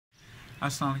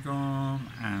Assalamu alaikum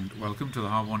and welcome to the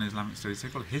Hard One Islamic Study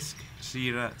Circle, HISC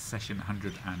Seerah session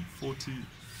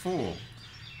 144.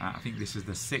 I think this is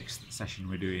the 6th session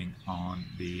we're doing on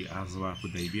the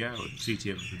Hudaibiyah, or the Treaty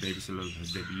of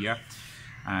Hudaibiyah,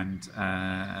 and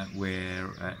we're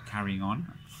carrying on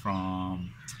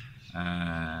from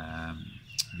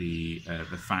the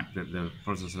fact that the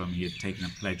Prophet ﷺ, he had taken a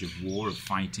pledge of war, of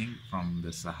fighting, from the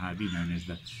Sahabae known as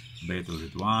the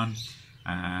Ridwan,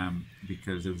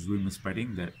 because there was rumour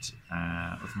spreading that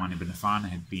Uthman ibn Affan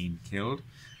had been killed.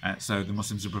 So the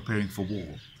Muslims are preparing for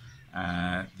war.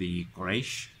 The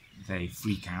Quraish, they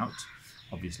freak out,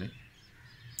 obviously,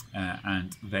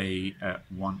 and they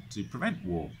want to prevent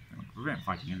war. They want to prevent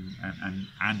fighting,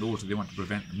 and also they want to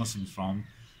prevent the Muslims from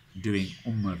doing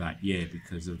Umrah that year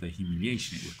because of the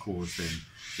humiliation it would cause them,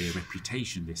 their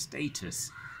reputation, their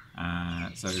status.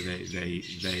 So they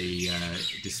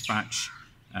dispatch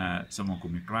someone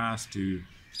called Mikras to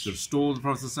sort of stall the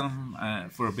Prophet ﷺ,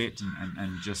 for a bit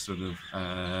and just sort of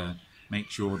make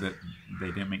sure that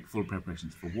they don't make full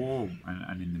preparations for war,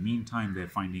 and in the meantime they're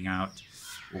finding out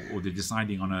or they're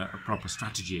deciding on a proper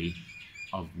strategy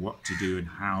of what to do and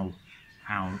how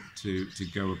to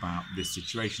go about this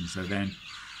situation. So then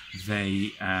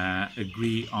they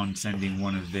agree on sending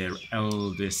one of their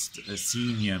eldest,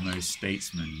 senior most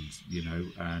statesmen,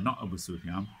 not Abu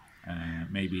Sufyan,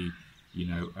 maybe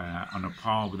on a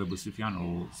par with Abu Sufyan,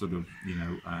 or sort of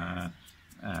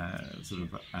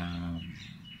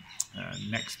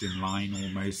next in line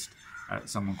almost,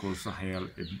 someone called Suhail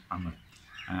bin Amr.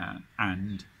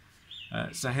 And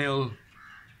Suhail,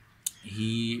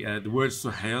 the word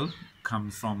Suhail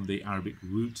comes from the Arabic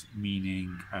root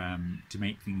meaning to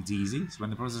make things easy. So when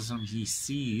the Prophet ﷺ, he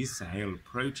sees Suhail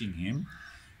approaching him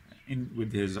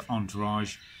with his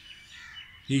entourage,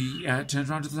 he turns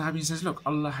around to the Sahabi and says, "Look,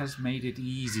 Allah has made it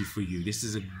easy for you. This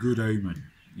is a good omen.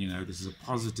 This is a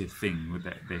positive thing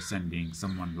that they're sending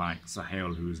someone like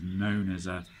Suhail, who is known as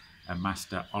a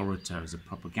master orator, as a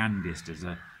propagandist, as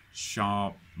a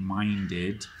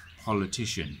sharp-minded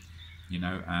politician.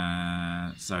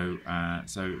 So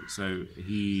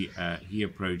he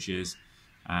approaches,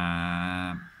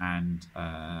 and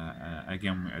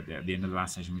again at the end of the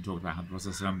last session we talked about how the Prophet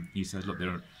ﷺ, he says, look,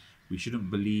 we shouldn't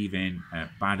believe in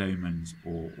bad omens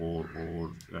or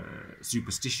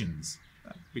superstitions,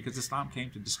 because Islam came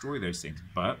to destroy those things.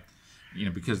 But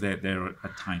because they're a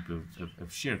type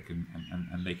of shirk,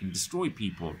 and they can destroy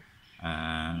people,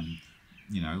 and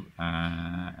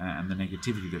the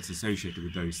negativity that's associated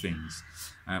with those things.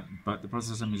 But the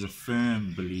Prophet ﷺ is a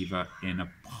firm believer in a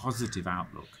positive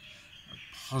outlook,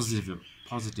 a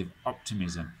positive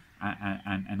optimism,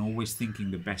 and always thinking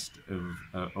the best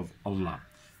of Allah.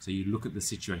 So you look at the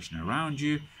situation around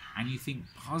you and you think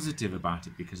positive about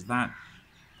it, because that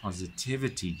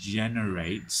positivity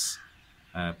generates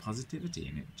positivity,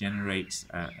 and it generates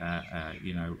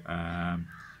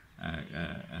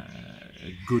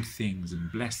good things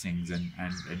and blessings, and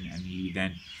you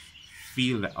then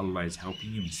feel that Allah is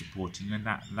helping you and supporting you, and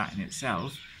that in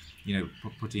itself,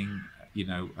 putting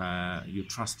your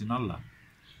trust in Allah.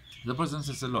 The Prophet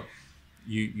says, look, a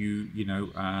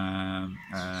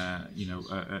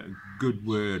good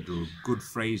word or a good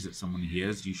phrase that someone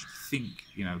hears, you should think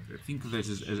of this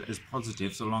as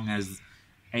positive, so long as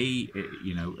that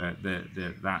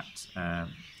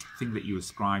thing that you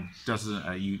ascribe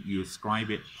doesn't you ascribe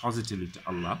it positively to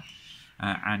Allah,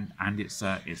 and it's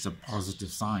a positive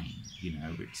sign.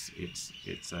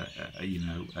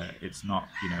 It's not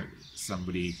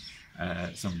somebody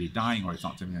dying, or it's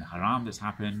not something haram that's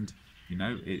happened.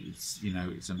 It's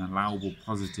an allowable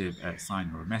positive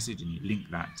sign or a message, and you link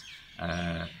that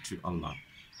to Allah.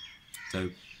 So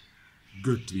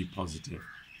good to be positive.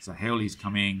 So Haley's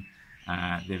coming.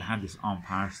 They've had this en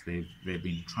passe. They've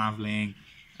been traveling.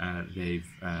 They've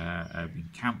been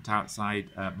camped outside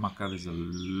Mecca. There's a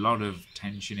lot of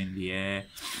tension in the air,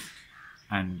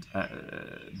 and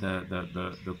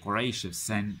the Quraish have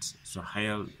sent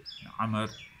Suhail bin Amr,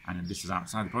 and this is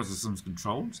outside the Prophet's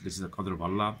control. So this is the qadr of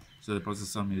Allah. So the Prophet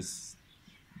is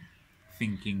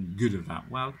thinking good of that.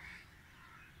 Well,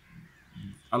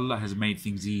 Allah has made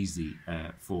things easy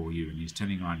for you, and he's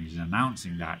turning around, he's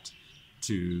announcing that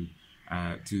to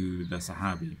the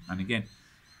Sahabi. And again,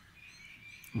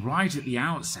 right at the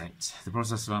outset, the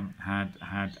Prophet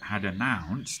had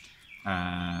announced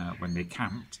when they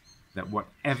camped that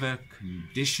whatever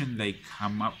condition they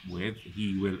come up with,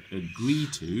 he will agree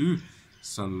to,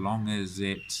 so long as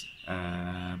it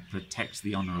protects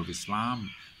the honor of Islam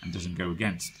and doesn't go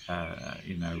against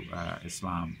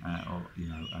Islam, or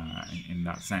in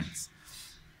that sense.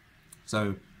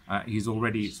 So he's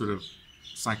already sort of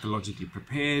psychologically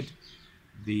prepared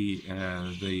the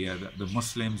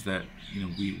Muslims that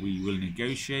we will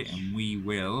negotiate and we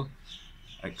will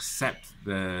accept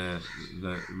the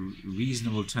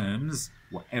reasonable terms,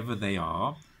 whatever they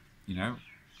are,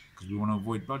 because we want to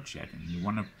avoid bloodshed and we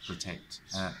want to protect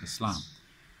Islam.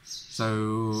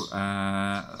 So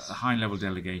a high-level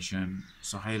delegation,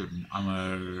 Suhail bin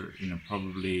Amr,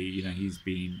 probably he's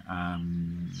been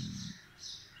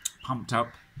pumped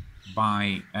up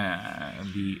by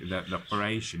the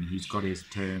Quraish, and he's got his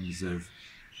terms of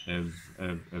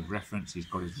reference. He's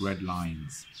got his red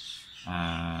lines.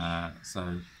 But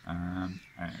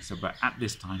at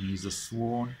this time he's a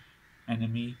sworn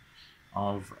enemy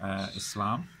of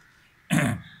Islam.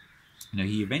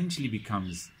 He eventually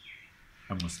becomes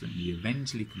a Muslim. He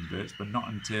eventually converts, but not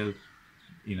until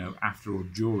after or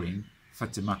during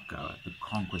Fatih Makkah, the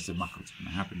conquest of Makkah. It's going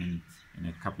to happen in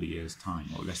a couple of years' time,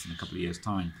 or less than a couple of years'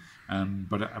 time.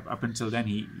 But up until then,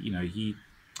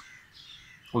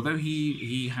 although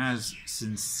he has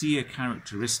sincere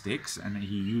characteristics and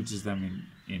he uses them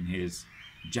in his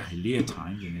Jahiliyyah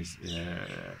times, in his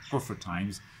Kufr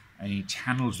times, and he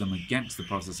channels them against the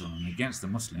Prophet and against the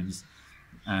Muslims,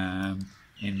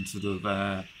 in sort of,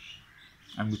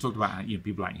 and we talked about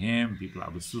people like him, people like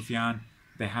Abu Sufyan.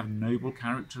 They have noble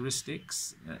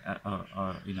characteristics,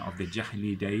 of the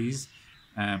Jahiliyyah days.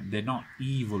 They're not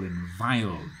evil and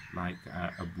vile like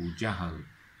Abu Jahl,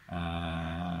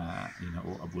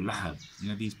 or Abu Lahab.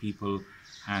 These people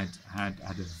had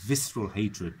a visceral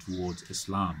hatred towards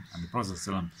Islam and the Prophet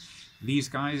ﷺ. These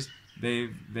guys,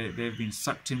 they've been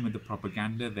sucked in with the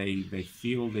propaganda. They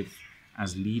feel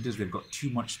as leaders they've got too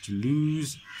much to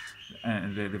lose,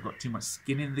 they've got too much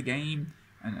skin in the game,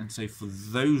 and so for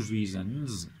those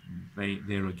reasons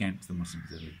they're against the Muslims,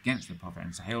 they're against the Prophet.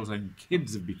 And Suhail's own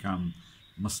kids have become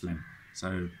Muslim.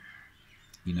 So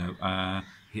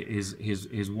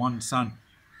his one son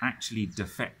actually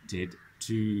defected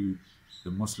to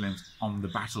the Muslims on the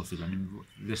battlefield. I mean,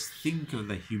 just think of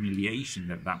the humiliation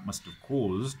that must have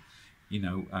caused,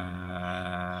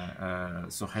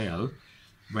 Suhail,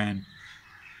 when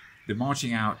they're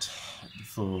marching out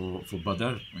for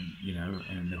Badr,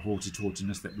 and the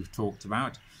haughty-taughtiness that we've talked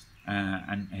about,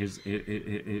 and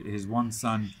his one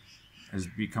son has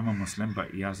become a Muslim, but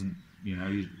he hasn't, he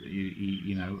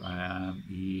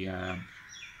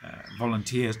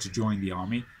volunteers to join the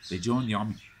army. They join the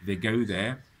army, they go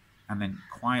there, and then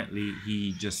quietly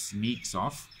he just sneaks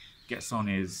off, gets on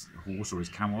his horse or his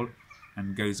camel,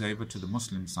 and goes over to the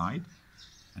Muslim side,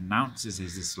 announces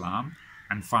his Islam,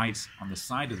 and fights on the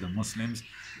side of the Muslims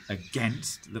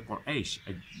against the Quraish,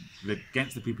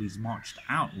 against the people he's marched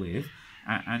out with,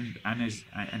 and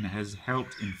has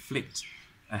helped inflict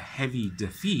a heavy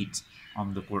defeat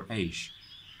on the Quraish.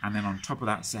 And then on top of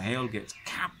that, Suhail gets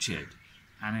captured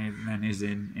and then is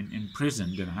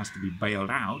imprisoned and has to be bailed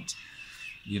out,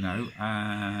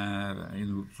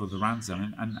 for the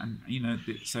ransom.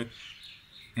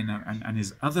 And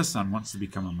his other son wants to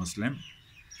become a Muslim,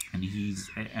 and he's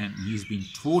been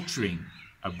torturing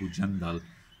Abu Jandal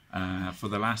for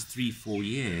the last 3-4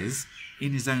 years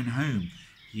in his own home.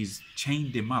 He's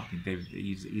chained him up.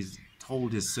 He's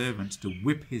told his servants to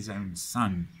whip his own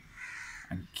son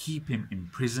and keep him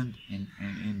imprisoned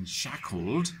in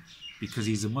shackled because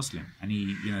he's a Muslim. And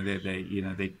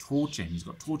they torture him. He's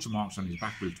got torture marks on his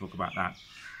back. We'll talk about that.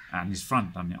 And his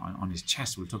front, on his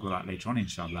chest. We'll talk about that later on,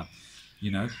 inshallah.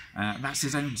 That's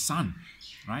his own son,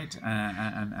 right?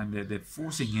 And they're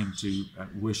forcing him to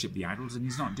worship the idols, and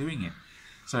he's not doing it.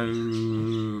 So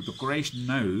the Quraysh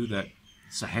know that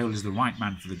Suhail is the right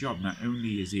man for the job. Not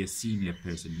only is he a senior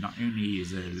person, not only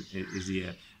is he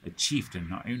a chieftain,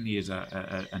 not only is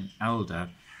an elder,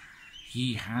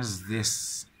 he has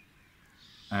this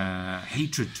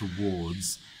hatred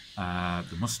towards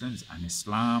the Muslims and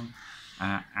Islam,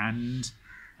 and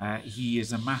he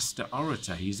is a master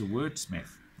orator. He's a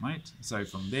wordsmith, right? So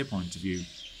from their point of view,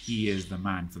 he is the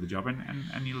man for the job.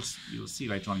 And you'll see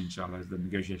later on, inshallah, as the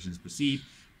negotiations proceed.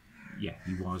 Yeah,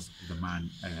 he was the man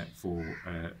for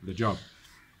the job.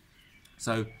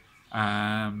 So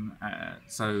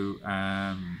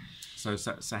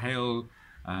Suhail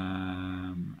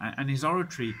and his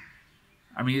oratory.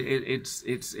 I mean, it's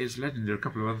legendary. There are a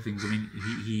couple of other things. I mean,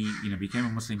 he became a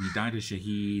Muslim. He died as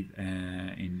shaheed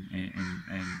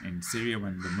in Syria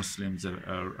when the Muslims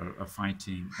are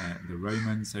fighting the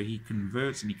Romans. So he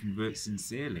converts, and he converts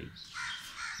sincerely.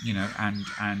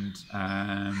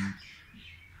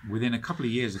 Within a couple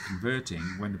of years of converting,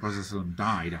 when the Prophet ﷺ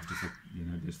died after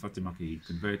the Fatih Makkah, he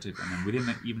converted, and then within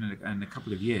in a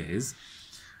couple of years,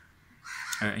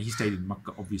 he stayed in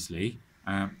Makkah, obviously.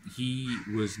 He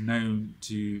was known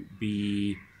to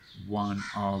be one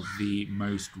of the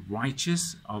most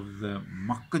righteous of the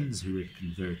Makkans who had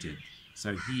converted.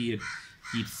 So he'd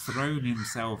thrown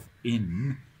himself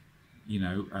in,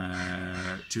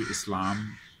 to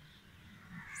Islam,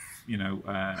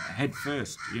 head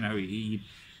first. He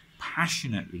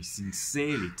passionately,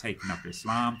 sincerely taken up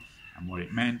Islam and what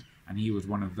it meant, and he was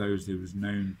one of those who was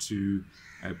known to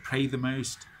pray the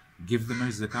most, give the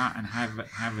most zakat, and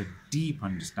have a deep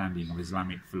understanding of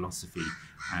Islamic philosophy,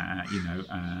 and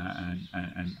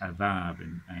adab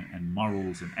and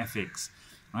morals and ethics,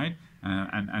 right?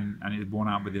 And it's borne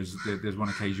out. But there's one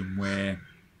occasion where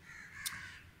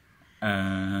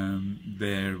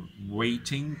they're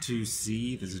waiting to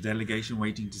see. There's a delegation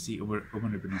waiting to see Umar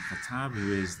ibn al-Khattab,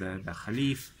 who is the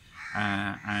Khalif,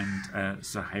 and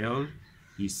Suhail.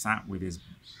 He sat with his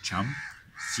chum,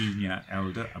 senior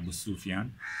elder Abu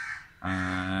Sufyan,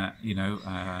 and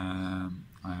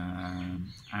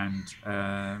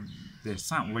they're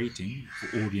sat waiting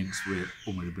for audience with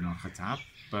Umar ibn al-Khattab,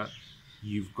 but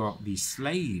you've got these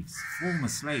slaves, former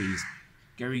slaves,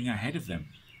 going ahead of them.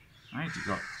 Right, you've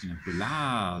got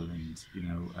Bilal and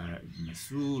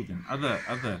Masood and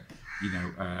other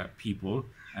people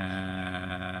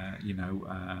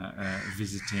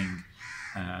visiting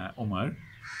Umar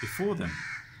before them,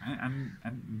 and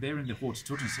they're in the hall to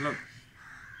talk to him. So look,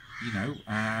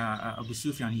 Abu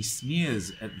Sufyan, he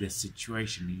sneers at this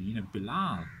situation.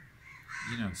 Bilal,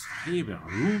 Suhail,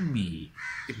 Rumi,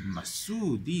 Ibn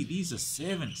Masood, these are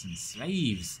servants and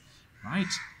slaves, right?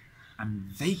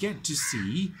 And they get to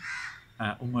see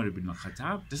Umar ibn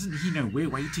al-Khattab. Doesn't he know we're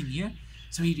waiting here?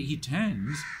 So he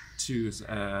turns to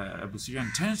Abu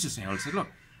Sufyan, turns to Suhail and said, look,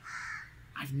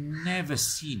 I've never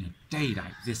seen a day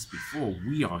like this before.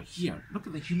 We are here. Look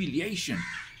at the humiliation.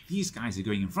 These guys are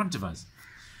going in front of us,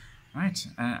 right?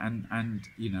 And then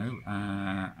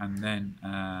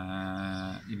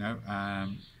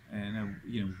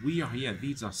we are here.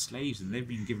 These are slaves, and they've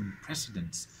been given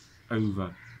precedence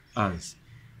over us.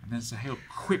 And then Suhail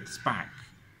quips back,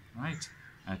 right,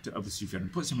 to Abu Sufyan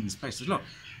and puts him in his place. Says, look,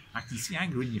 I can see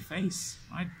anger in your face,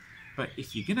 right? But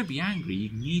if you're going to be angry,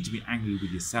 you need to be angry with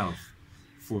yourself.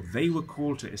 For they were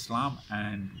called to Islam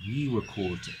and we were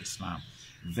called to Islam.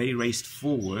 They raced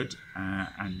forward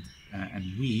and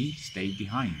we stayed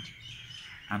behind.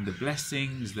 And the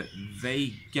blessings that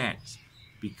they get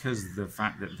because of the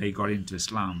fact that they got into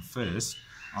Islam first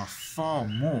are far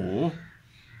more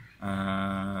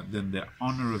than the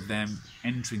honor of them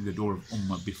entering the door of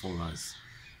Ummah before us,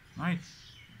 right?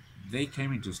 They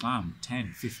came into Islam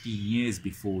 10, 15 years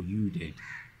before you did.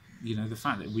 The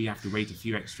fact that we have to wait a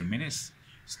few extra minutes,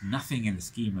 it's nothing in the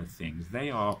scheme of things. They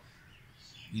are,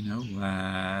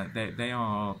 they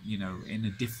are, in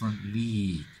a different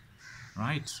league,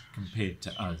 right, compared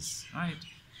to us, right?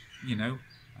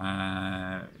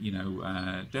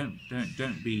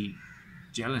 Don't be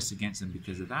jealous against them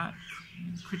because of that.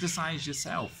 Criticize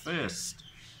yourself first,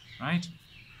 right?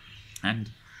 And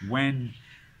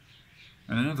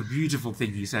another beautiful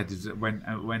thing he said is that when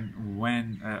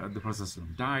the Prophet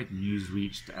ﷺ died, news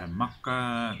reached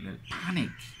Makkah,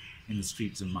 panic in the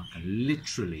streets of Makkah,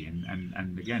 literally,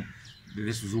 and again,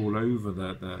 this was all over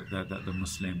the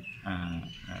Muslim,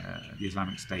 the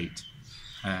Islamic State.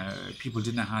 People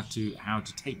didn't know how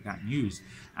to take that news,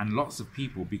 and lots of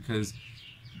people, because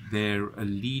their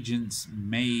allegiance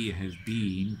may have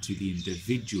been to the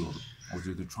individual or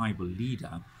to the tribal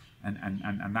leader,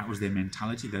 and that was their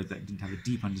mentality, those that didn't have a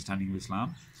deep understanding of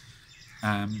Islam.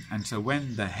 And so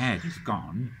when the head is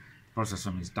gone, the Prophet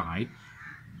ﷺ has died,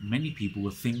 many people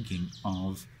were thinking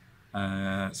of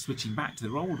switching back to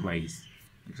their old ways.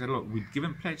 They said, look, we've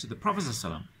given pledge to the Prophet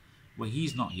ﷺ. Well,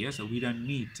 he's not here, so we don't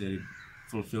need to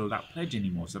fulfill that pledge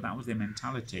anymore. So that was their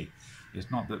mentality. It's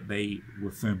not that they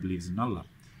were firm believers in Allah.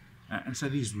 And so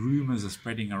these rumors are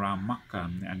spreading around Makkah,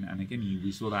 and again, we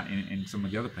saw that in some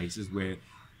of the other places where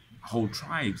whole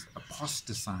tribes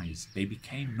apostatized. They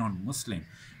became non-Muslim.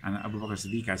 And Abu Bakr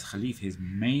Siddiq, as Khalif, his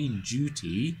main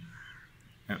duty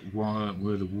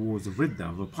were the wars of Ridda,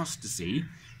 of apostasy.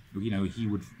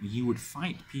 He would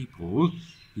fight people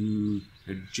who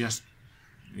had just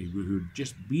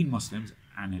been Muslims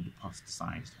and had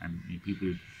apostatized, and people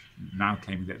who now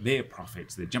claiming that they're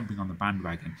prophets, they're jumping on the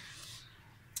bandwagon.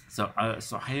 So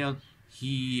Suhail,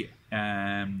 he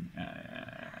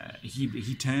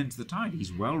turns the tide.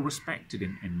 He's well respected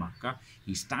in Makkah.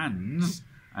 He stands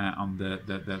on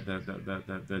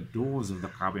the doors of the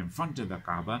Kaaba, in front of the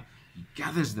Kaaba. He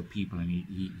gathers the people, and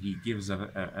he gives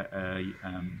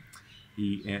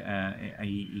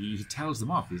he tells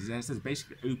them off. He says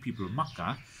basically, "O people of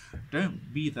Makkah,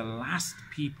 don't be the last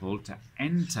people to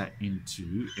enter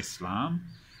into Islam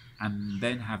and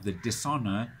then have the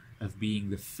dishonor of being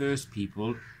the first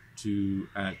people to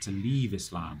leave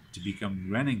Islam, to become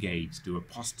renegades, to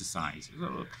apostatize. So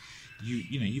look,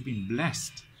 you've been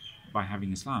blessed by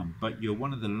having Islam, but you're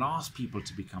one of the last people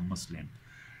to become Muslim,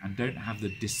 and don't have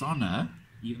the dishonor,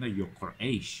 even though you're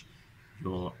Quraish,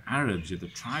 you're Arabs, you're the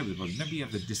tribe of the Prophet. Maybe you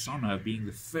have the dishonor of being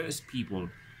the first people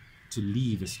to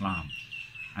leave Islam.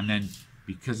 And then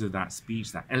because of that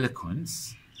speech, that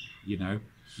eloquence,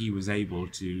 he was able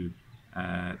to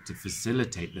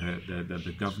facilitate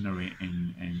the governor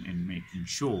in making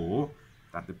sure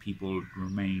that the people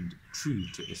remained true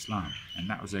to Islam. And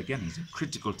that was, again, it's a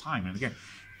critical time. And again,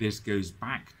 this goes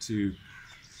back to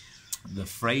the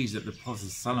phrase that the Prophet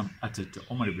ﷺ uttered to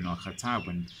Umar ibn al-Khattab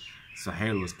when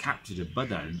Suhail was captured at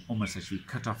Badr, and Umar said, "We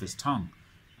cut off his tongue."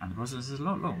 And the Prophet says,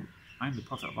 look, I'm the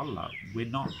Prophet of Allah. We're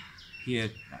not here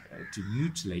to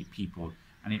mutilate people.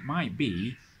 And it might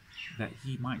be that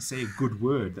he might say a good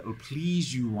word that will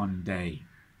please you one day.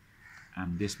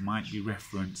 And this might be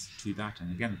reference to that.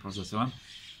 And again, the Prophet ﷺ,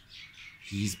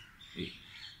 he's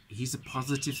a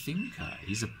positive thinker.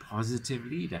 He's a positive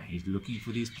leader. He's looking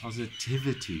for these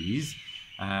positivities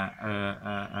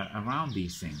around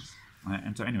these things.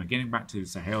 And so anyway, getting back to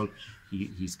Suhail,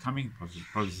 he's coming. Prophet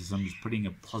ﷺ is putting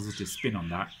a positive spin on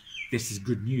that. This is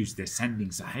good news. They're sending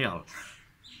Suhail.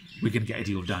 We're going to get a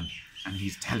deal done. And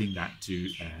he's telling that to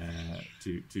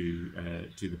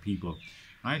the people,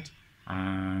 right?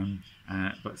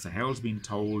 But Suhail's been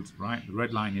told, right? The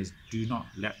red line is, do not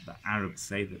let the Arabs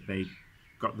say that they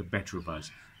got the better of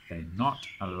us. They're not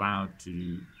allowed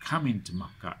to come into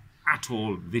Mecca at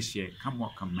all this year, come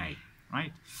what come may,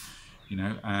 right? And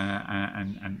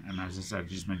as I said, I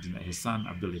just mentioned that his son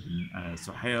Abdullah ibn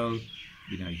Suhail,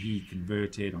 he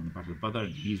converted on the Battle of Badr,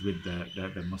 and he's with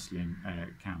the Muslim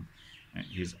camp. And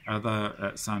his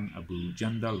other son Abu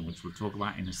Jandal, which we'll talk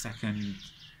about in a second,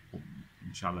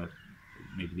 inshallah,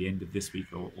 maybe the end of this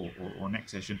week or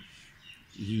next session,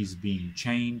 he's been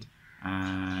chained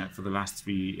for the last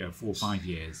 4 or 5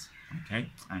 years, okay,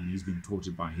 and he's been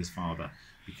tortured by his father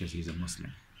because he's a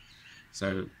Muslim.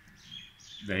 So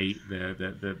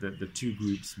the two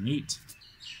groups meet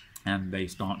and they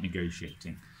start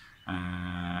negotiating,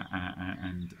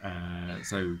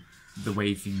 so the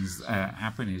way things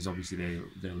happen is obviously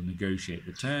they'll negotiate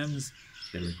the terms,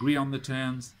 they'll agree on the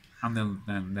terms, and then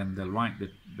they'll write the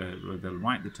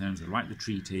terms, they'll write the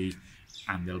treaty,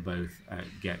 and they'll both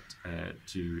get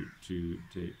to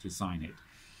sign it.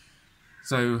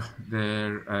 So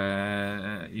the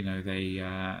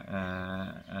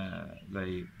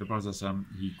Prophet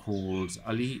he calls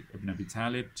Ali ibn Abi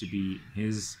Talib to be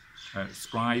his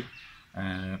scribe,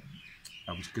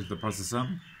 because the Prophet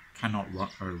cannot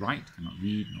write, cannot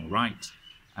read nor write.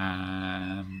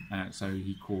 So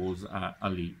he calls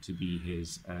Ali to be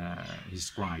his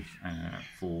scribe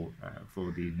for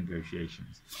the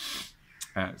negotiations.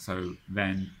 So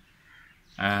then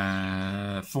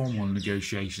formal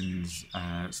negotiations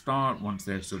start once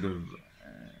they've sort of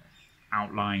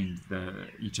outlined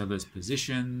each other's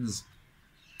positions.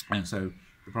 And so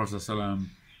the Prophet ﷺ,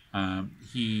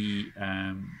 he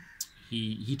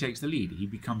takes the lead. He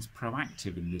becomes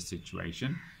proactive in this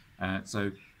situation.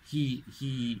 So he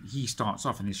starts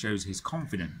off, and it shows his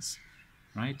confidence,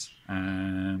 right?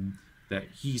 That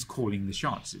he's calling the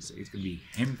shots. It's going to be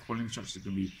him calling the shots. It's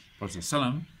going to be Prophet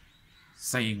ﷺ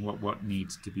saying what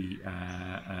needs to be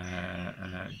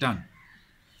done.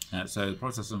 So the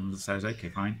Prophet ﷺ says, okay,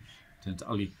 fine. Turns to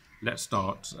Ali, let's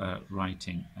start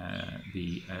writing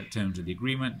the terms of the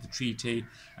agreement, the treaty.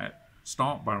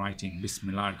 Start by writing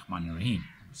Bismillah ar-Rahman ar-Raheem.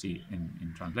 See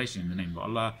in translation, in the name of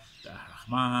Allah, the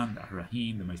ar-Rahman, the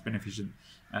ar-Raheem, the most beneficent,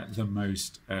 the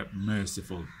most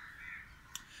merciful.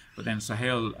 But then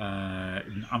Suhail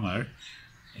bin Amr,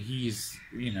 he's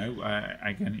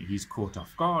again, he's caught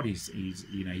off guard. He's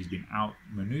been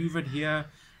outmaneuvered here,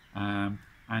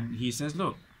 and he says,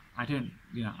 look, I don't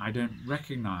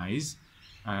recognize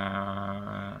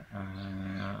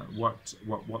what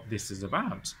this is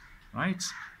about, right?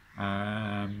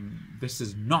 This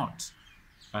is not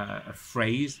a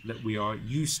phrase that we are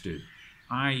used to.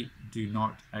 I do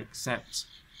not accept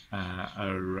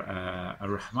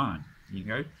ar-Rahman.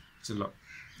 So look,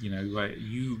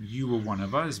 you were one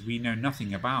of us. We know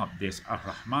nothing about this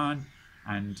ar-Rahman,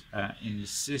 and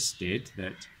insisted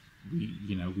that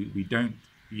we don't,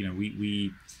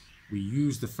 we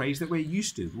use the phrase that we're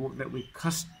used to, that we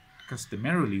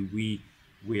customarily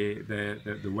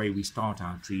the way we start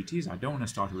our treaties. I don't want to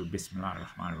start with Bismillah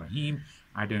ar-Rahman ar-Raheem.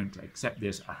 I don't accept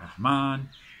this ar-Rahman,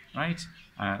 right?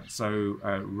 So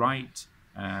write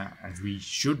as we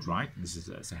should write. This is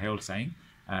Suhail saying,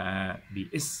 bi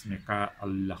ismika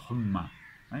Allahumma,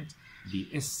 right? Bi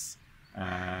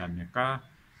Mecca,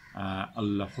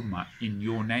 Allahumma, in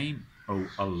your name, O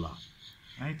Allah.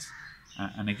 Right?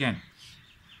 And again,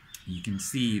 you can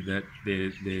see that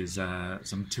there's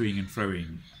some toing and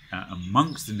froing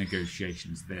amongst the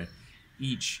negotiations there.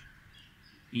 Each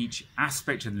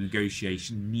aspect of the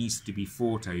negotiation needs to be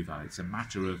fought over. It's a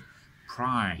matter of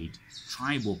pride,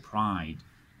 tribal pride.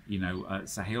 You know,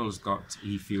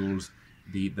 he feels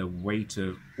the weight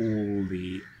of all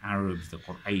the Arabs, the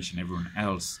Quraish, and everyone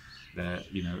else,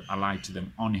 allied to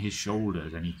them on his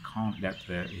shoulders, and he can't let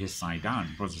his side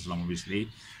down. Prophet ﷺ, obviously,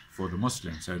 for the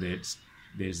Muslims. So there's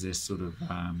this sort of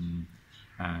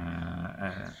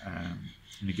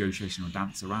negotiation or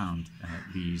dance around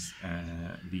these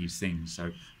things.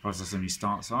 So Prophet ﷺ, he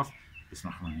starts off,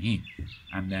 Bismillah ar-Raheem,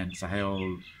 and then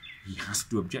Suhail, he has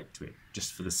to object to it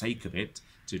just for the sake of it,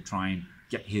 to try and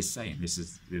get his say. And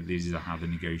these are how the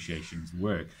negotiations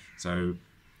work. So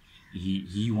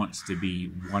he wants to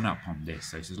be one up on this.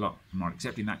 So he says, look, I'm not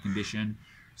accepting that condition.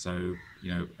 So,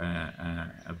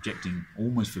 objecting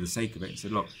almost for the sake of it. He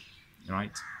said, look,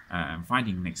 right, I'm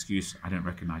finding an excuse. I don't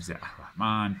recognize that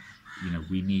ar-Rahman.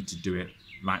 We need to do it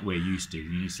like we're used to. We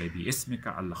need to say, Bi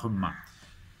ismika Allahumma.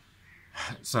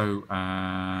 So,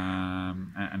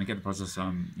 and again, the Prophet,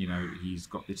 he's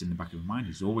got this in the back of his mind.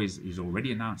 He's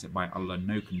already announced it by Allah.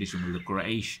 No condition will the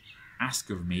Quraish ask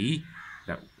of me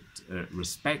that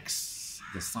respects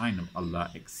the sign of Allah,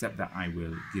 except that I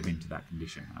will give in to that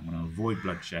condition. I'm going to avoid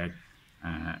bloodshed.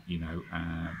 We're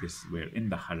in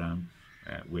the Haram,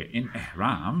 we're in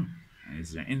Ihram,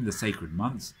 in the sacred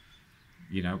months.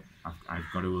 I've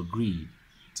got to agree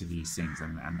to these things,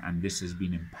 and this has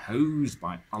been imposed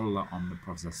by Allah on the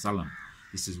Prophet ﷺ.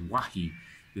 This is wahi.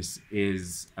 This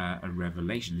is a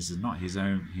revelation. This is not his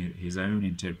own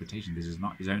interpretation. This is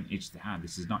not his own ijtihad.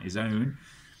 This is not his own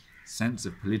sense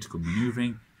of political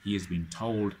maneuvering. He has been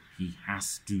told he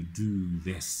has to do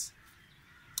this,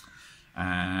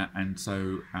 and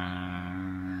so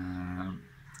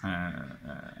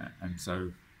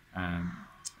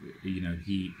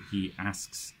he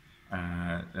asks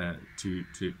to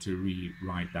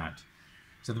rewrite that.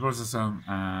 So the Prophet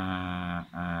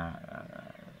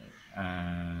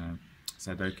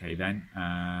said, okay, then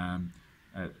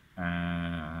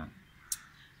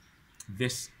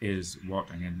this is what,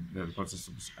 again, the Prophet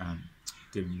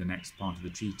given the next part of the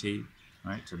treaty,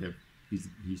 right? So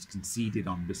he's conceded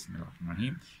on Bismillah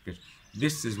ar-Rahim.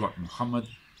 This is what Muhammad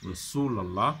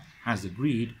Rasulullah has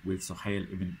agreed with Suhail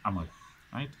bin Amr,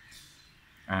 right?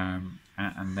 And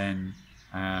then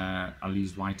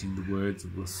Ali's writing the words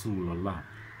of Rasulullah.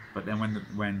 But then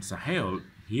when Suhail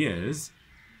hears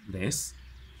this,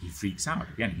 he freaks out.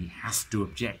 Again, he has to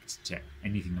object to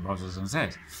anything the Prophet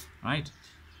says, right?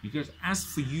 Because as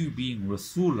for you being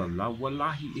Rasulullah,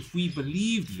 wallahi, if we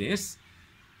believed this,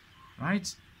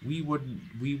 right, we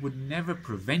would never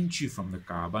prevent you from the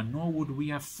Kaaba, nor would we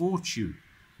have fought you.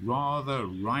 Rather,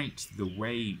 write it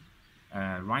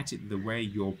the way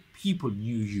your people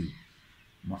knew you,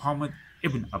 Muhammad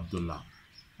ibn Abdullah,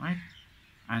 right?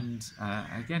 And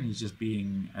again, he's just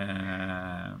being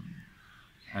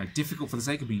difficult for the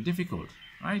sake of being difficult,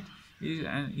 right?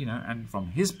 And from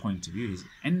his point of view, his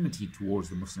enmity towards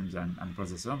the Muslims and the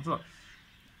Prophet, look,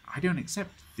 I don't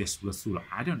accept this Rasul.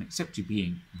 I don't accept you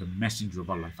being the messenger of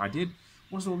Allah. If I did,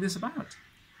 what's all this about?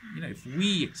 If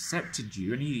we accepted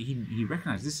you, and he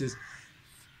recognized this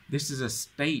is a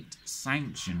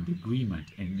state-sanctioned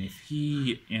agreement, and if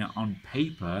he, on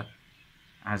paper,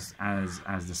 as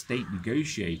the state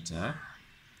negotiator,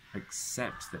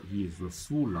 accepts that he is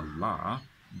Rasulullah,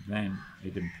 then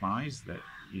it implies that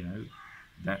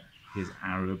that his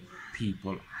Arab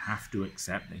people have to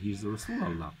accept that he's the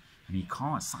Rasulullah, and he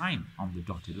can't sign on the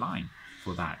dotted line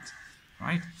for that,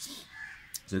 right?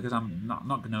 So because I'm not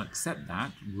going to accept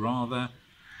that, rather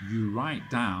you write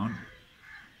down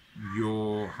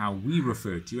how we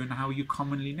refer to you and how you're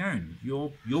commonly known.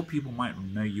 Your people might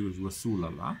know you as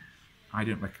Rasulullah. I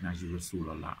don't recognize you as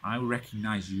Rasulullah. I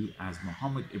recognize you as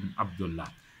Muhammad ibn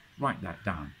Abdullah. Write that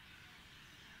down.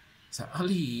 So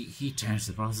Ali, he turns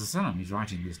to the Prophet ﷺ. He's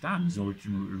writing this down. He's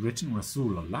written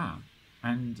Rasulullah,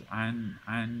 and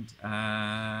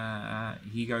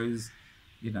he goes,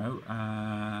 so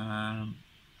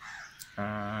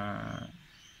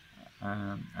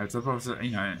the Prophet,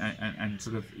 and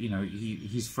sort of,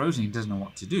 he's frozen. He doesn't know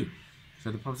what to do. So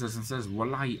the Prophet ﷺ says,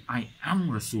 "Wallahi, I am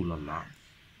Rasulullah,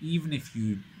 even if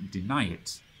you deny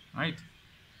it," right?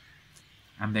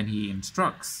 And then he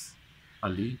instructs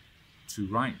Ali to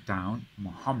write down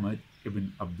Muhammad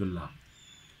ibn Abdullah.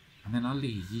 And then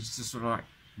Ali, he's just sort of like,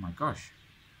 oh my gosh,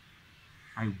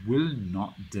 I will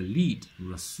not delete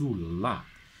Rasulullah.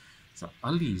 So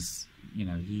Ali's,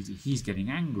 he's getting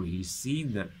angry. He's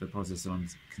seen that the Prophet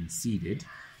ﷺ conceded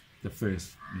the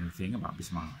first thing about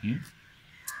Bismillah ar-Rahim.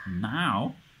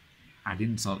 Now, add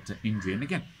insult to injury. And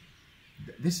again,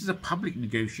 this is a public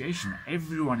negotiation.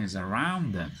 Everyone is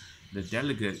around them. The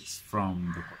delegates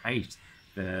from the Quraish,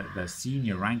 the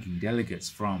senior ranking delegates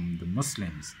from the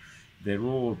Muslims, they're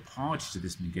all party to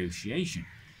this negotiation.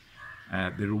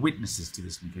 There are witnesses to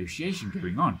this negotiation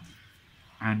going on.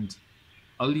 And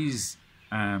Ali's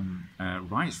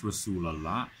writes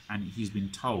Rasulullah, and he's been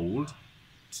told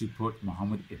to put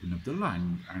Muhammad ibn Abdullah,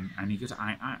 and he goes,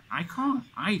 I can't,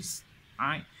 I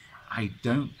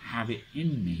don't have it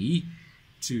in me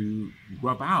to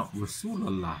rub out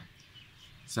Rasulullah.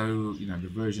 So, the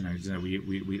version,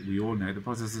 we all know, the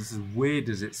Prophet says, where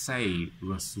does it say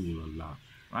Rasulullah,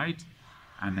 right?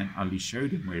 And then Ali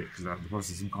showed him where, because the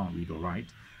Prophet can't read or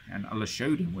write, and Allah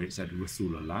showed him where it said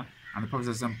Rasulullah, and the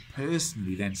Prophet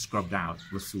personally then scrubbed out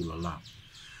Rasulullah.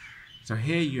 So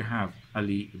here you have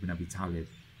Ali ibn Abi Talib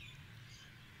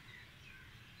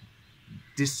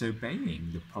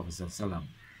disobeying the Prophet ﷺ,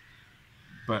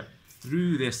 but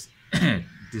through this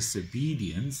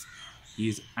disobedience, he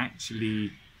is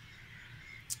actually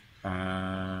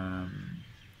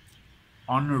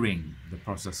honoring the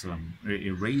Prophet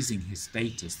ﷺ, raising his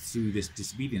status through this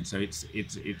disobedience. So it's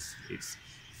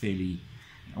fairly,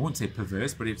 I won't say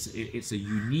perverse, but it's a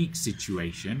unique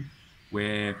situation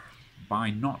where by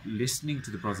not listening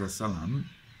to the Prophet ﷺ,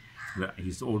 that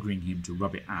he's ordering him to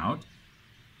rub it out,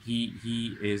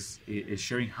 he is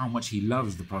showing how much he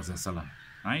loves the Prophet ﷺ,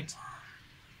 right?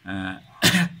 And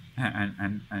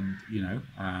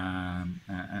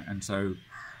so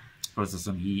Prophet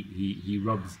ﷺ, he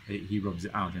rubs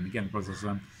it out, and again the Prophet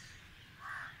ﷺ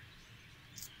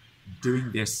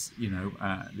doing this,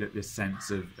 this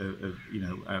sense of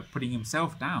putting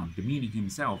himself down, demeaning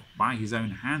himself by his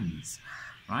own hands,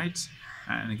 right?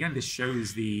 And again, this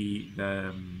shows the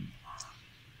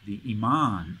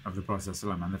iman of the Prophet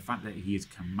ﷺ, and the fact that he is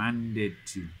commanded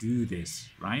to do this,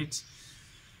 right?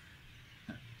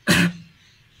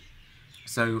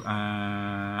 So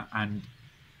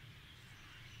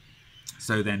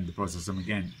so then the Prophet ﷺ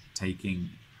again taking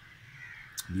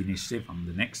the initiative on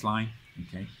the next line.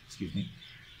 Okay, excuse me.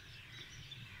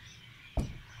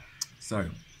 So,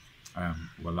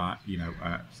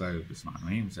 so Bismillah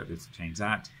ar-Rahim, so let's change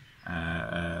that.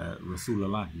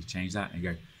 Rasulullah, he's changed that, and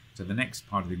go. So the next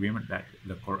part of the agreement, that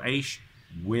the Quraish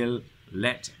will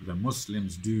let the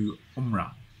Muslims do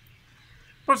Umrah.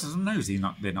 The Prophet knows they're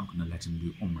not going to let him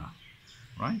do Umrah,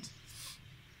 right?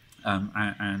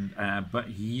 But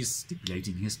he's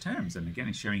stipulating his terms, and again,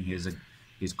 he's showing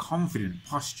his confident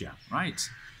posture, right?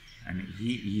 And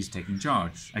he's taking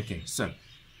charge. Okay, so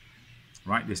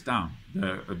write this down.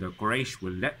 The Quraysh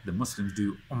will let the Muslims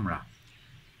do Umrah,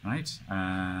 right?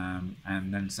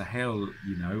 And then Suhail,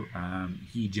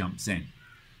 he jumps in,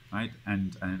 right?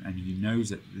 And he knows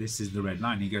that this is the red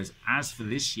line. He goes, as for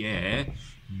this year,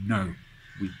 no,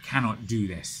 we cannot do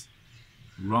this.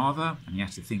 Rather, and he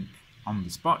has to think on the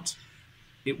spot,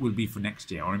 it will be for next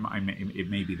year, or it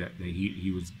may be that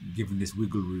he was given this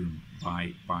wiggle room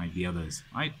by the others,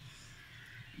 right?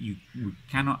 You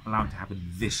cannot allow it to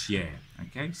happen this year.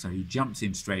 Okay, so he jumps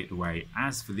in straight away.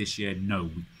 As for this year, no,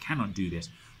 we cannot do this.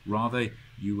 Rather,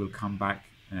 you will come back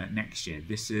next year.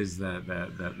 This is the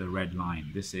red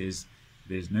line. There's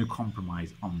no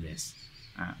compromise on this.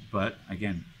 But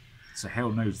again,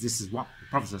 Suhail knows this is what the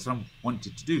Prophet ﷺ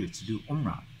wanted to do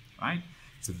Umrah, right?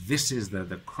 So this is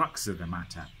the crux of the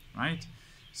matter, right?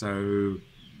 So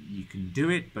you can do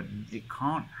it, but it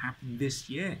can't happen this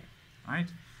year,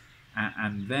 right?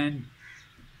 And then,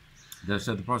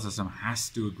 so the Prophet ﷺ has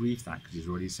to agree to that, because he's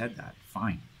already said that.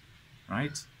 Fine,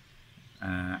 right?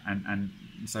 And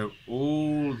so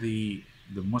all the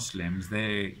Muslims,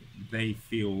 they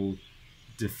feel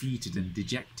defeated and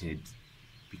dejected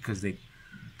because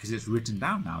it's written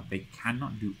down now they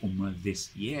cannot do Umrah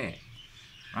this year,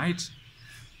 right?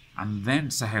 And then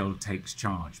Suhail takes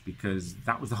charge, because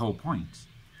that was the whole point.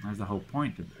 That was the whole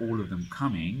point of all of them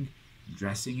coming,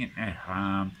 dressing in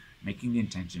ihram, making the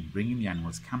intention, bringing the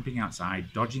animals, camping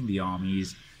outside, dodging the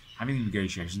armies, having the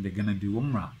negotiations. They're going to do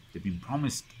Umrah. They've been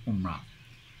promised Umrah.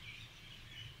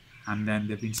 And then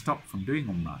they've been stopped from doing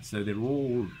Umrah. So they're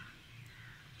all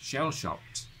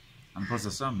shell-shocked. And the Prophet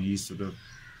ﷺ, he's sort of,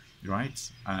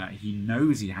 right, he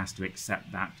knows he has to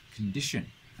accept that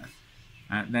condition.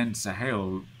 Then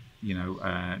Suhail,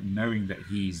 knowing that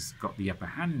he's got the upper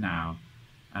hand now,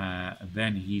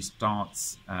 then he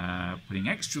starts putting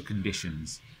extra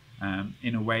conditions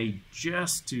in a way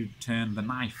just to turn the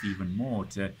knife even more,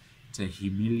 to to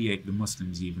humiliate the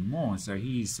Muslims even more. So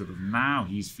he's sort of now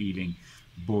he's feeling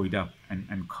buoyed up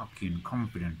and cocky and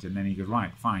confident. And then he goes,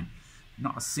 right, fine.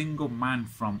 Not a single man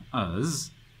from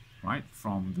us, right,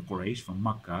 from the Quraish, from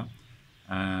Mecca,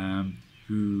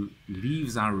 who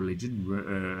leaves our religion,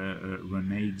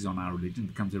 reneges on our religion,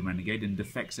 becomes a renegade and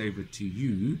defects over to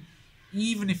you,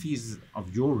 even if he's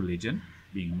of your religion,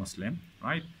 being a Muslim,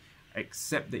 right,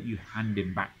 except that you hand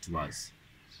him back to us.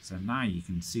 So now you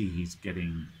can see he's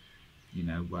getting, you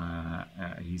know,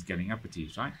 he's getting uppity,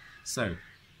 right? So,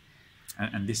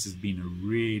 and this has been a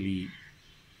really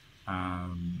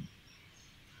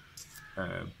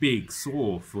big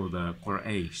sore for the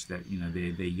Quraish, that, you know,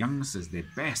 their youngsters, their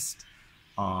best,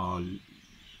 are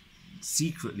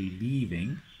secretly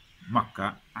leaving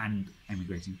Mecca and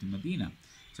emigrating to Medina.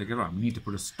 So go, right, we need to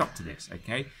put a stop to this,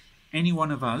 okay? Any one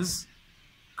of us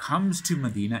comes to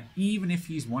Medina, even if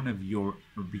he's one of your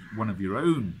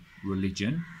own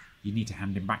religion, you need to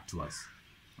hand him back to us,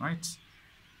 right?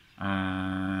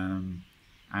 And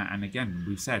again,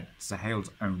 we've said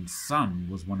Suhail's own son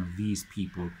was one of these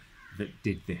people that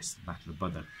did this, Battle of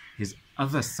Badr. His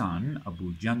other son,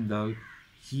 Abu Jandal,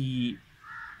 he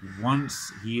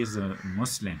is a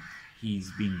Muslim.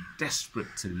 He's been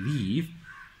desperate to leave,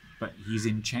 but he's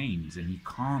in chains and he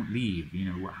can't leave. You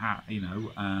know,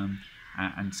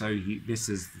 and so this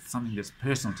is something that's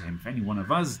personal to him. If any one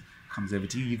of us comes over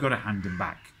to you, you've got to hand him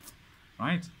back,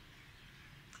 right?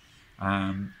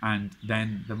 And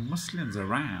then the Muslims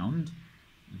around,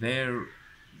 there's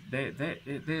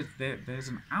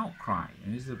an outcry,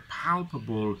 and there's a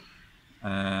palpable,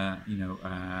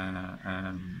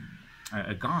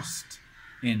 aghast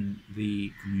in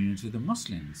the community of the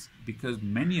Muslims, because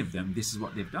many of them, this is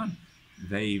what they've done.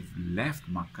 They've left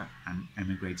Makkah and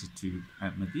emigrated to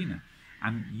Medina.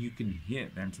 And you can hear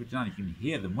them, you can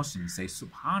hear the Muslims say,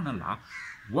 Subhanallah,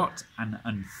 what an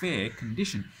unfair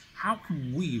condition. How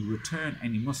can we return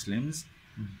any Muslims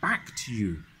back to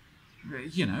you?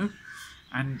 You know,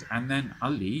 and then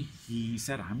Ali, he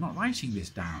said, I'm not writing this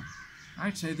down.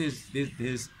 Right? So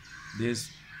there's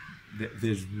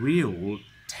real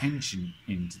tension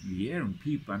into the air, and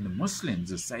people and the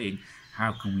Muslims are saying,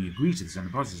 how can we agree to this? And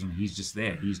the Prophet, he's just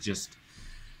there, he's just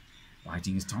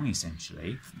biting his tongue,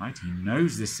 essentially, right? He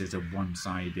knows this is a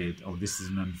one-sided, or this is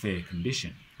an unfair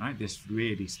condition, right? This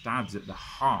really stabs at the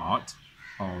heart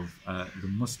of the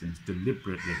Muslims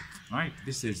deliberately, right?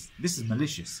 This is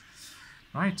malicious,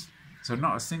 right? So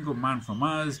not a single man from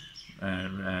us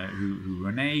who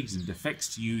reneges and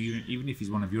defects to you, even if he's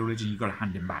one of your religion, you've got to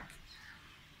hand him back,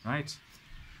 right?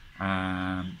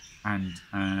 And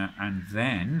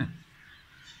then,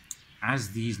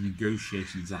 as these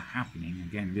negotiations are happening,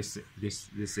 again, this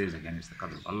is again, it's the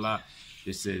qadr of Allah.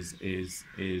 This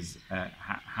is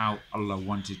how Allah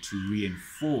wanted to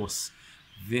reinforce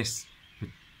this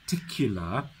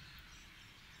particular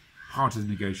part of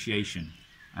the negotiation.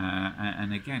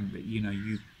 And again, you know,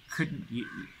 you couldn't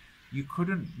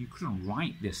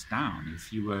write this down.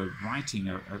 If you were writing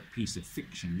a piece of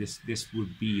fiction, this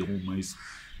would be almost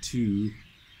too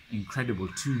incredible,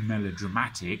 too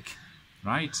melodramatic,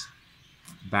 right?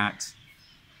 That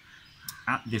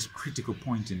at this critical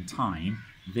point in time,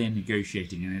 they're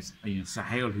negotiating, and it's, you know,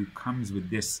 Suhail who comes with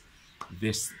this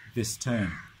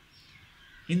term.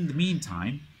 In the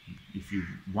meantime, if you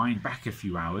wind back a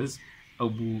few hours,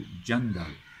 Abu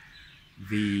Jandal,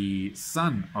 the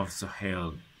son of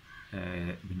Suhail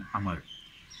bin Amr,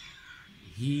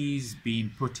 he's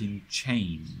been put in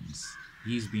chains,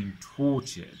 he's been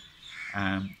tortured,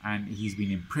 and he's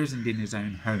been imprisoned in his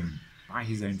own home by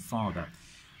his own father.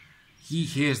 He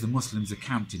hears the Muslims are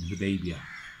camped in Hudaibiyah,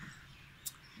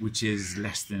 which is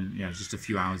less than, just a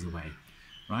few hours away,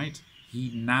 right?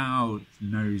 He now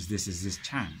knows this is his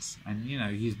chance, and you know,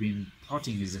 he's been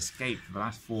plotting his escape for the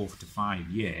last 4 to 5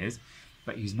 years,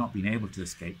 but he's not been able to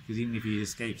escape, because even if he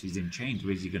escapes, he's in chains.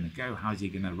 Where's he going to go? How's he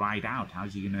going to ride out?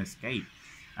 How's he going to escape?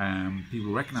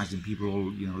 People recognize him. People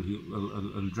all, you know,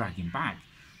 will drag him back.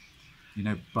 You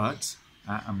know, but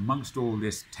amongst all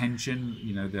this tension,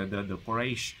 you know, the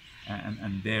Quraish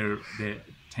and their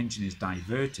tension is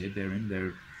diverted. They're in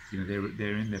their, you know,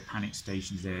 they're in their panic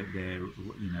stations. They're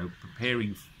you know,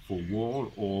 preparing for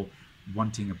war or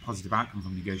wanting a positive outcome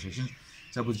from negotiations.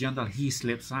 So Abu Jandal, he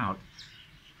slips out,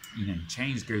 you know,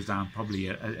 chains, goes down probably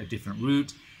a different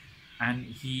route, and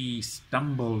he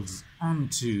stumbles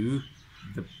onto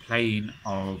the plain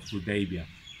of Hudaibiyah.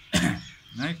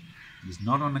 Right? He's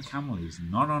not on a camel, he's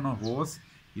not on a horse.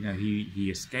 You know, he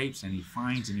escapes, and he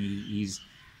finds, and he's,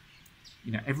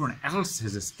 you know, everyone else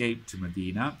has escaped to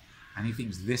Medina, and he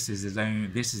thinks this is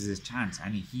his chance,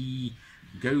 and he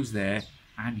goes there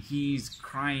and he's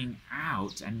crying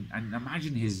out, and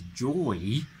imagine his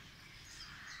joy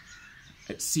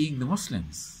at seeing the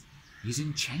Muslims. He's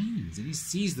in chains and he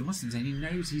sees the Muslims and he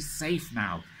knows he's safe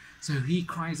now. So he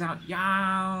cries out,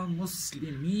 Ya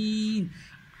Muslimin,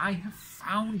 I have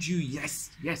found you. Yes,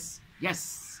 yes,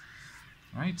 yes.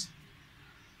 Right?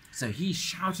 So he's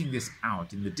shouting this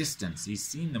out in the distance. He's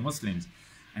seen the Muslims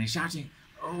and he's shouting,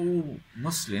 oh,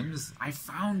 Muslims, I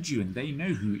found you. And they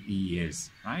know who he is.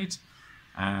 Right?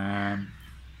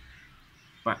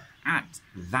 But at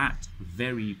that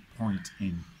very point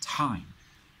in time,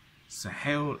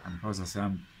 Suhail and the Prophet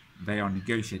ﷺ, they are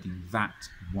negotiating that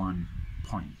one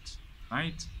point,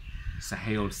 right?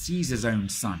 Suhail sees his own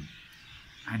son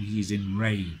and he's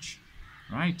enraged,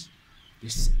 right?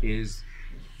 This is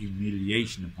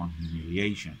humiliation upon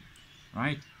humiliation,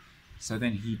 right? So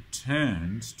then he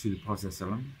turns to the Prophet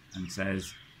ﷺ and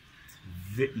says,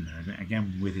 you know,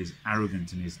 again with his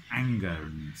arrogance and his anger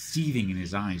and seething in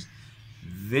his eyes,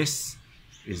 this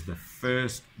is the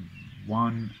first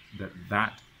one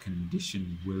that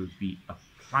condition will be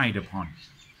applied upon,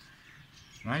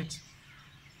 right?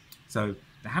 So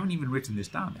they haven't even written this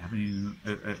down, they haven't even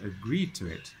agreed to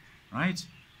it, right?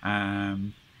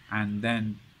 And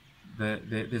then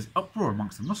there's uproar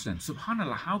amongst the Muslims.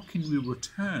 Subhanallah, how can we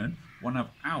return one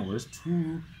of ours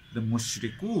to the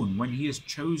mushrikun when he has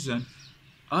chosen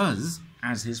us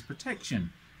as his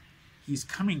protection? He's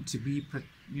coming to be,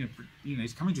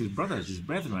 he's coming to his brothers, his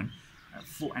brethren,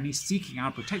 and he's seeking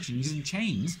our protection. He's in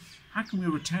chains. How can we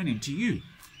return him to you,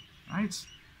 right?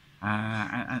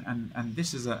 And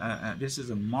this is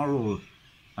a moral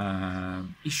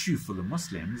issue for the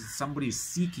Muslims. Somebody is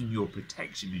seeking your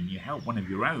protection and you help one of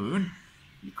your own.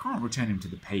 You can't return him to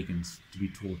the pagans to be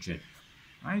tortured,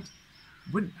 right?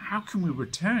 How can we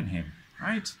return him,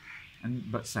 right?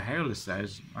 But Suhail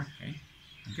says, okay.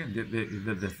 Again,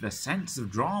 the sense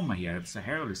of drama here of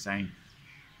Suhail is saying,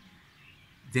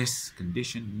 this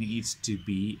condition needs to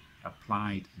be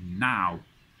applied now.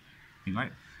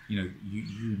 Right? You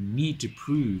need to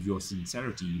prove your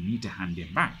sincerity. You need to hand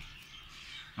him back.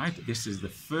 Right? This is the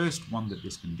first one that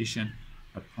this condition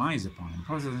applies upon. And the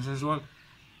Prophet says, well,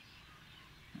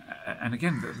 and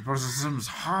again, the Prophet's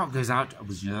heart goes out to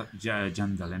Abu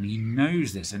Jandal, and he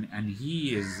knows this, and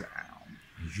he is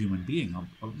a human being,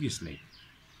 obviously.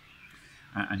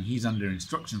 And he's under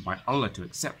instruction by Allah to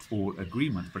accept all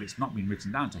agreements, but it's not been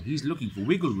written down. So he's looking for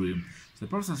wiggle room. So the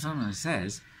Prophet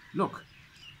says, look,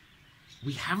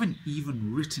 we haven't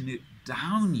even written it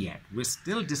down yet. We're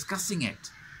still discussing it.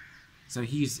 So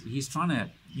he's trying to,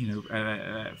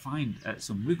 find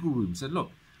some wiggle room. So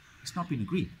look, it's not been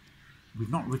agreed. We've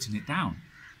not written it down,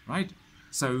 right?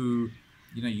 So,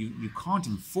 you can't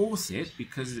enforce it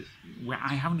because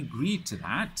I haven't agreed to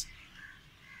that.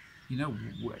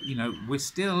 We're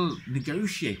still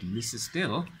negotiating. This is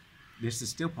still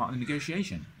part of the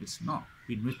negotiation. It's not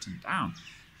been written down.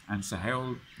 And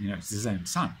Suhail, it's his own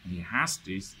son. And he has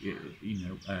to,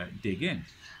 dig in,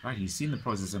 right? He's seen the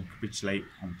process and capitulate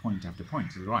on point after point.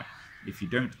 He says, right, if you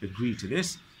don't agree to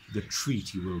this, the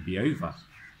treaty will be over,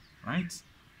 right?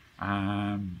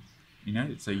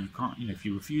 So you can't, if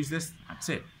you refuse this, that's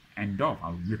it. End of.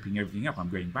 I'm ripping everything up. I'm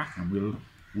going back, and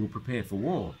we'll prepare for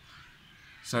war.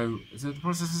 So the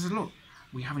Prophet says, look,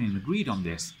 we haven't even agreed on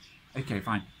this. Okay,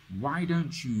 fine. Why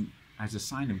don't you, as a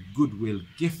sign of goodwill,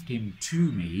 gift him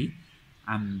to me,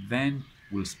 and then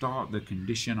we'll start the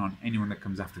condition on anyone that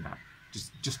comes after that.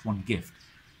 Just one gift,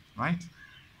 right?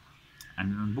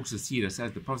 And in the books of Seerah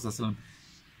says the Prophet ﷺ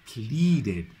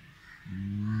pleaded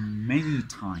many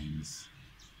times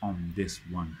on this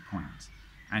one point.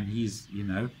 And he's,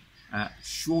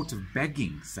 short of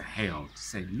begging Suhail to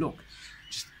say, look,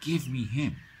 just give me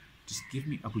him. Just give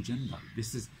me Abu Jandal.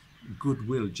 This is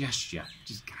goodwill gesture.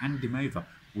 Just hand him over.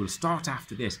 We'll start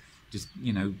after this. Just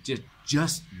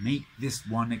make this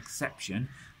one exception.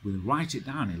 We'll write it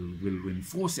down. We'll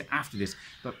enforce it after this.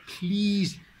 But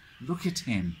please look at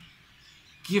him.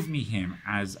 Give me him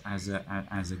as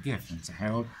a gift. And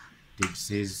Suhail digs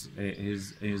his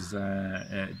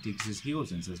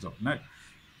heels and says, look, no,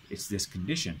 it's this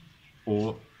condition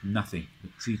or nothing. The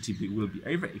treaty will be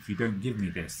over if you don't give me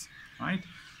this, right?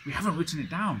 We haven't written it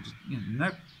down.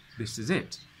 Nope, this is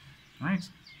it, right?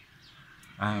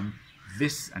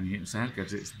 This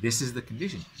is the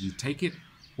condition. You take it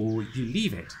or you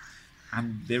leave it.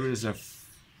 And there is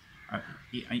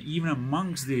even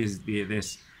amongst this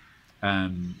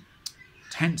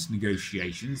tense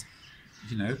negotiations,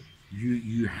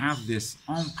 you have this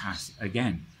impasse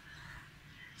again.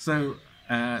 So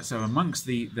amongst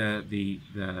the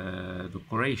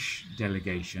Quraish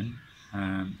delegation,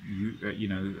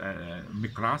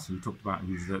 Mikras, who we talked about,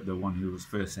 who's the one who was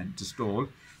first sent to stall,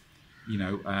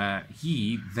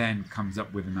 he then comes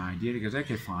up with an idea. He goes,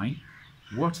 okay, fine.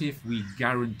 What if we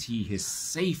guarantee his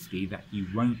safety, that he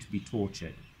won't be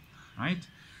tortured, right?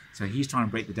 So he's trying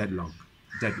to break the deadlock.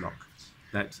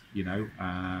 That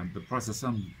the Prophet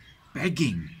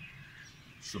begging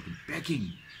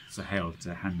Suhail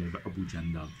to hand over Abu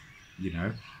Jandal.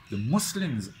 The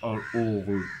Muslims are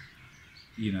all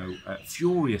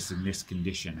furious in this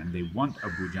condition, and they want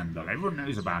Abu Jandal. Everyone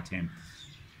knows about him,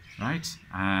 right?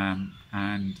 And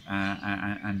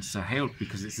Suhail,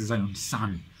 because it's his own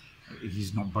son,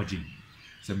 he's not budging.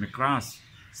 So Mikras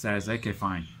says, okay,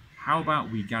 fine. How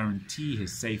about we guarantee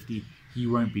his safety? He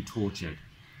won't be tortured,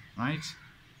 right?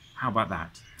 How about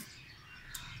that?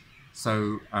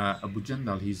 So Abu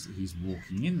Jandal, he's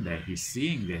walking in there, he's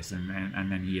seeing this, and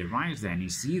then he arrives there, and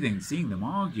he's seeing them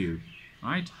argue,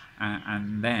 right?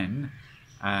 And then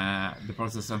the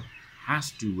Prophet ﷺ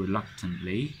has to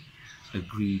reluctantly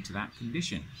agree to that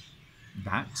condition,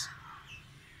 that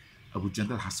Abu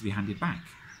Jandal has to be handed back.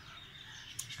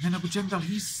 And then Abu Jandal,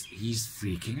 he's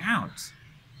freaking out,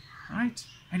 right?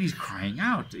 And he's crying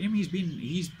out. He's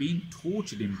been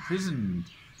tortured, imprisoned,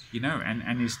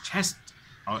 and his chest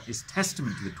is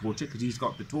testament to the torture, because he's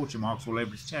got the torture marks all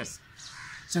over his chest.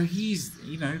 So he's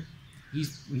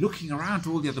looking around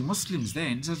to all the other Muslims there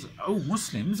and says, oh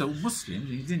Muslims, and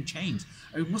he's in chains.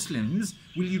 Oh Muslims,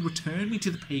 will you return me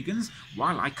to the pagans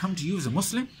while I come to you as a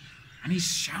Muslim? And he's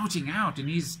shouting out, and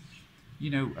he's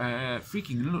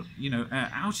freaking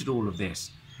out at all of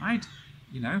this, right?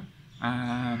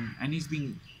 And he's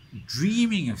been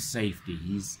dreaming of safety.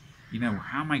 He's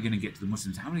how am I going to get to the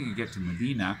Muslims? How am I going to get to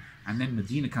Medina? And then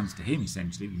Medina comes to him,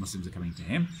 essentially. The Muslims are coming to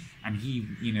him, and he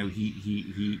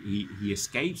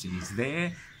escapes, and he's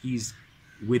there. He's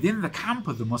within the camp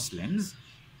of the Muslims,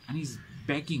 and he's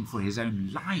begging for his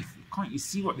own life. Can't you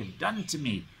see what they've done to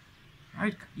me?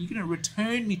 Right? You're going to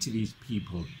return me to these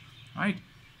people, right?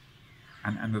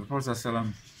 And the Prophet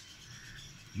ﷺ,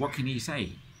 what can he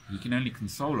say? He can only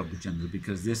console Abu Jandal,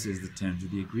 because this is the terms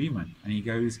of the agreement. And he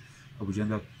goes, Abu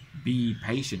Jandal, be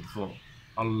patient, for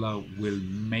Allah will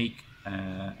make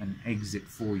an exit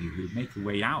for you. He'll make a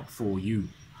way out for you,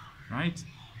 right?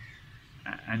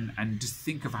 And just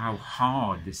think of how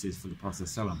hard this is for the Prophet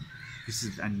ﷺ.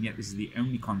 And yet this is the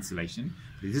only consolation.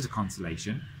 But it is a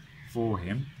consolation for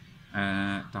him.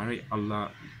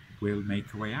 Allah will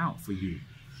make a way out for you.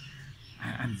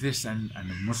 And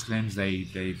the Muslims, they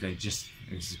just,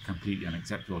 it's completely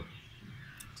unacceptable.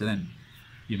 So then,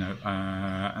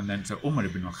 and then so Umar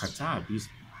ibn al-Khattab, he's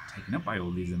taken up by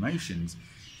all these emotions.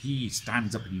 He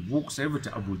stands up and he walks over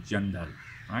to Abu Jandal,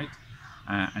 right,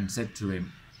 and said to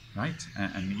him, right,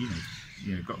 and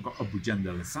got Abu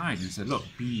Jandal aside and said, look,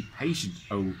 be patient,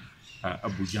 O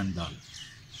Abu Jandal,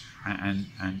 and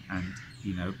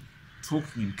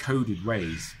talking in coded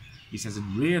ways, he says,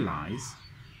 and realize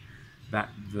that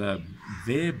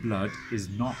their blood is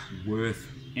not worth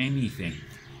anything.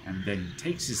 And then he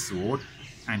takes his sword,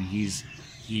 and he's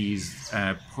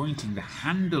pointing the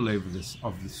handle of the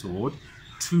sword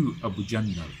to Abu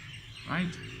Jandal,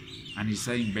 right? And he's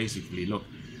saying basically, look,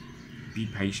 be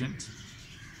patient.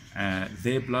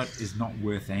 Their blood is not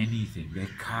worth anything. They're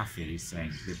kafir, he's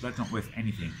saying. Their blood's not worth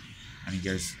anything. And he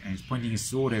goes, and he's pointing his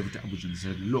sword over to Abu Jandal and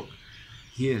said, look,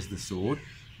 here's the sword,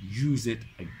 use it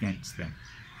against them,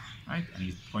 right? And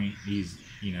he's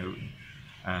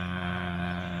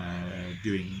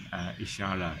doing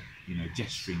ishara,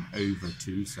 gesturing over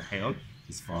to Suhail,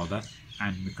 his father,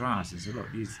 and Mikras, and said, look,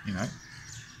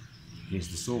 here's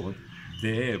the sword.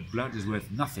 Their blood is worth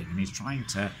nothing. And he's trying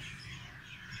to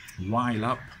rile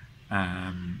up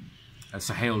Abu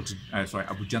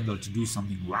Jandal to do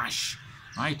something rash,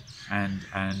 right? And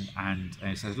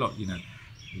he says, look,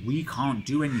 we can't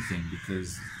do anything,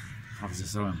 because Prophet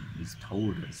ﷺ has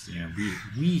told us,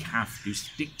 we have to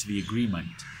stick to the agreement,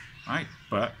 right?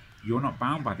 But you're not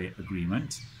bound by the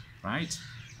agreement, right?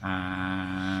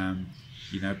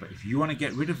 But if you want to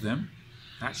get rid of them,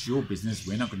 that's your business.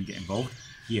 We're not going to get involved.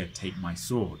 Here, take my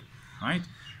sword, right?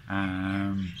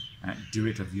 Do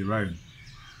it of your own.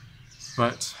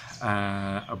 But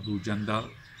Abu Jandal,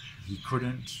 he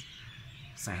couldn't.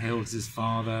 Suhail's his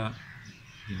father,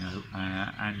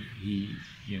 and he,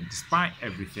 despite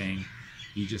everything,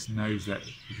 he just knows that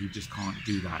he just can't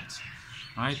do that,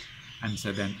 right? And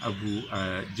so then Abu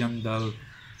Jandal,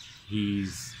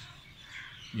 he's,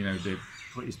 they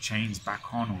put his chains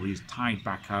back on, or he's tied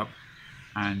back up,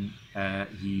 and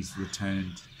he's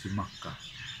returned to Mecca,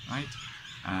 right?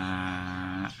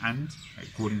 And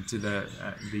according to the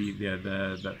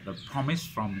promise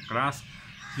from Mikras,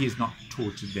 he is not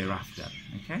tortured thereafter.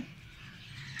 Okay,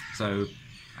 so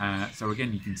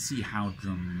again, you can see how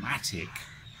dramatic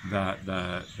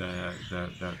the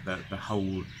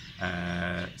whole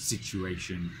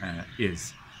situation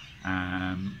is,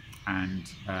 and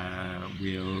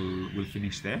we'll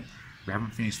finish there. We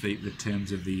haven't finished the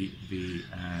terms of the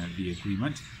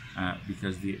agreement,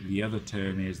 because the other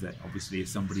term is that obviously if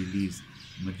somebody leaves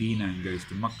Medina and goes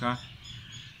to Mecca,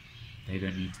 they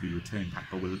don't need to be returned back.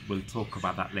 But we'll talk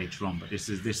about that later on. But this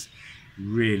is this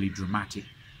really dramatic,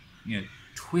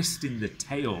 twist in the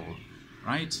tail,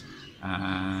 right?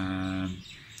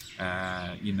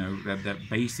 That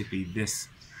basically this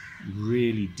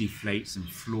really deflates and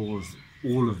floors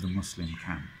all of the Muslim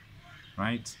camp,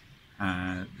 right?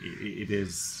 It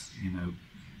is,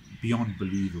 beyond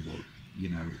believable,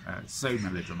 so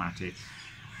melodramatic.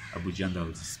 Abu Jandal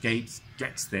escapes,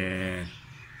 gets there,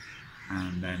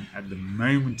 and then at the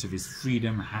moment of his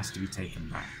freedom has to be taken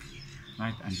back,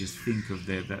 right? And just think of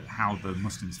how the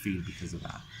Muslims feel because of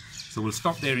that. So we'll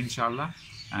stop there, inshallah,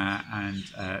 and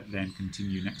then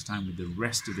continue next time with the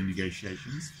rest of the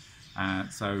negotiations.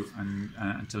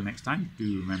 Until next time,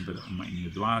 do remember the Ummah in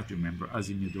your du'as, do remember us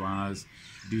in your du'as,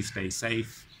 do stay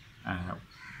safe,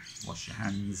 wash your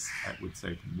hands with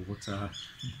soap and water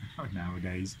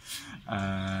nowadays,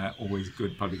 always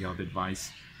good public health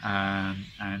advice,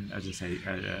 and as I say,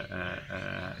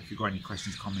 if you've got any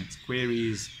questions, comments,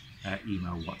 queries,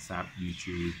 email, WhatsApp,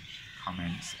 YouTube,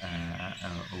 comments,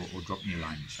 or drop me a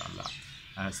line, inshallah.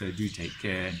 So do take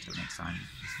care. Until next time,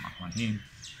 Bismillah ar-Raheem.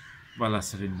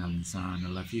 والعصر إن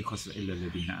الإنسان لفي خسر إلا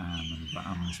الذين آمنوا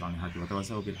وعملوا الصالحات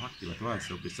وتواصوا بالحق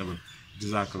وتواصوا بالصبر.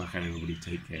 جزاك الله خير. Everybody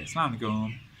take care. Assalamu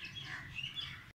alaikum.